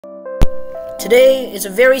Today is a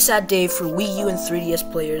very sad day for Wii U and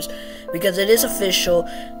 3DS players because it is official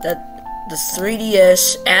that the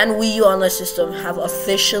 3DS and Wii U online system have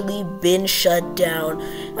officially been shut down.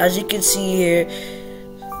 As you can see here,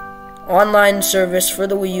 online service for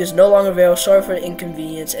the Wii U is no longer available. Sorry for the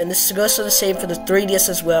inconvenience, and this goes to the same for the 3DS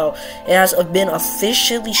as well. It has been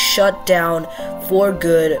officially shut down for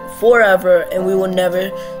good, forever, and we will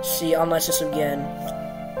never see online system again.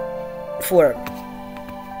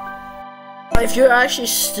 If you actually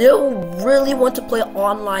still really want to play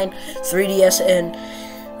online 3DS and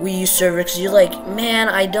Wii U server, because you're like, man,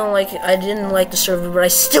 I didn't like the server, but I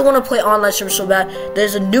still want to play online server so bad,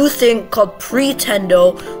 there's a new thing called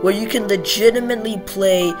Pretendo where you can legitimately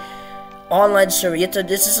play online server. You have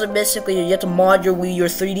to mod your Wii U or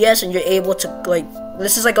 3DS, and you're able to,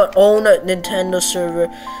 this is like an own Nintendo server.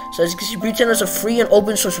 So as you can see, Pretendo is a free and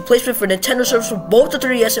open source replacement for Nintendo servers for both the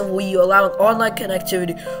 3DS and Wii U, allowing online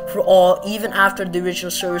connectivity for all, even after the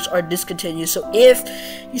original servers are discontinued. So if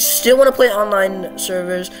you still want to play online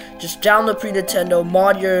servers, just download Pretendo,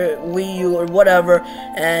 mod your Wii U or whatever,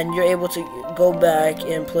 and you're able to go back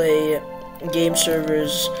and play game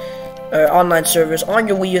servers or online servers on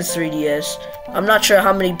your Wii U and 3DS. I'm not sure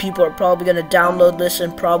how many people are probably gonna download this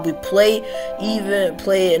and probably play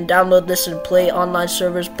and download this and play online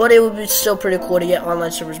servers, but it would be still pretty cool to get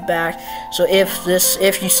online servers back. So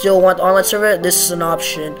if you still want online server, this is an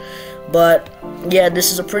option. But yeah,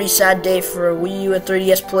 this is a pretty sad day for Wii U and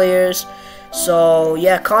 3DS players. So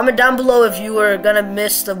yeah, comment down below if you were gonna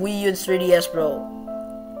miss the Wii U and 3DS,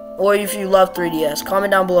 bro, or if you love 3DS.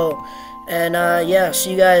 Comment down below, and yeah,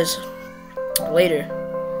 see you guys later.